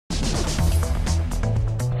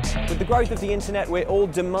the growth of the internet, we're all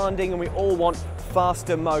demanding and we all want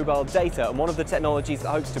faster mobile data, and one of the technologies that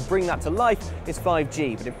hopes to bring that to life is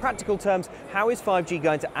 5G. But in practical terms, how is 5G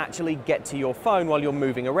going to actually get to your phone while you're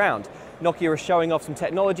moving around? Nokia is showing off some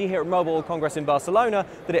technology here at Mobile World Congress in Barcelona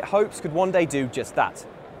that it hopes could one day do just that.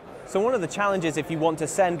 So one of the challenges if you want to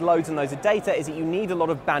send loads and loads of data is that you need a lot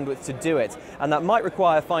of bandwidth to do it, and that might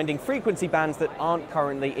require finding frequency bands that aren't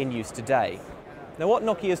currently in use today. Now what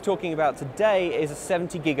Nokia is talking about today is a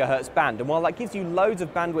 70 gigahertz band, and while that gives you loads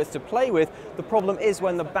of bandwidth to play with, the problem is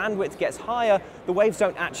when the bandwidth gets higher, the waves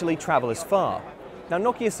don't actually travel as far. Now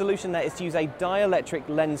Nokia's solution there is to use a dielectric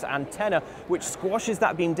lens antenna which squashes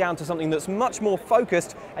that beam down to something that's much more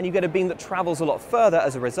focused, and you get a beam that travels a lot further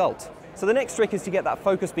as a result. So the next trick is to get that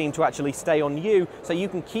focus beam to actually stay on you so you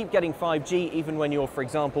can keep getting 5G even when you're, for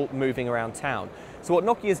example, moving around town. So what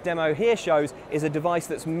Nokia's demo here shows is a device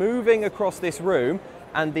that's moving across this room,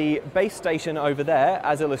 and the base station over there,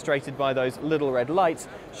 as illustrated by those little red lights,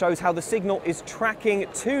 shows how the signal is tracking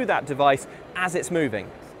to that device as it's moving.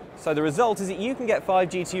 So the result is that you can get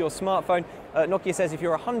 5G to your smartphone. Nokia says if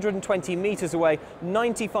you're 120 meters away,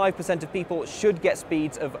 95% of people should get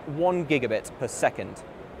speeds of 1 gigabit per second.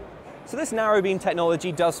 So this narrow beam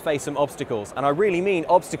technology does face some obstacles, and I really mean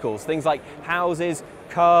obstacles. Things like houses,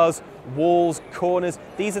 cars, walls, corners.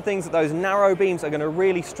 These are things that those narrow beams are going to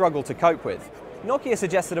really struggle to cope with. Nokia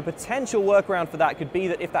suggests that a potential workaround for that could be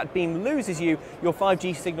that if that beam loses you, your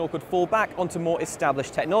 5G signal could fall back onto more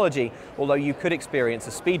established technology, although you could experience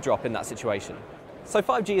a speed drop in that situation. So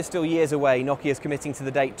 5G is still years away. Nokia is committing to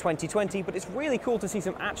the date 2020, but it's really cool to see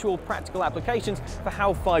some actual practical applications for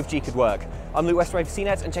how 5G could work. I'm Luke Westray for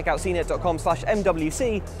CNET, and check out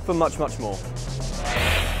cnet.com/MWC for much more.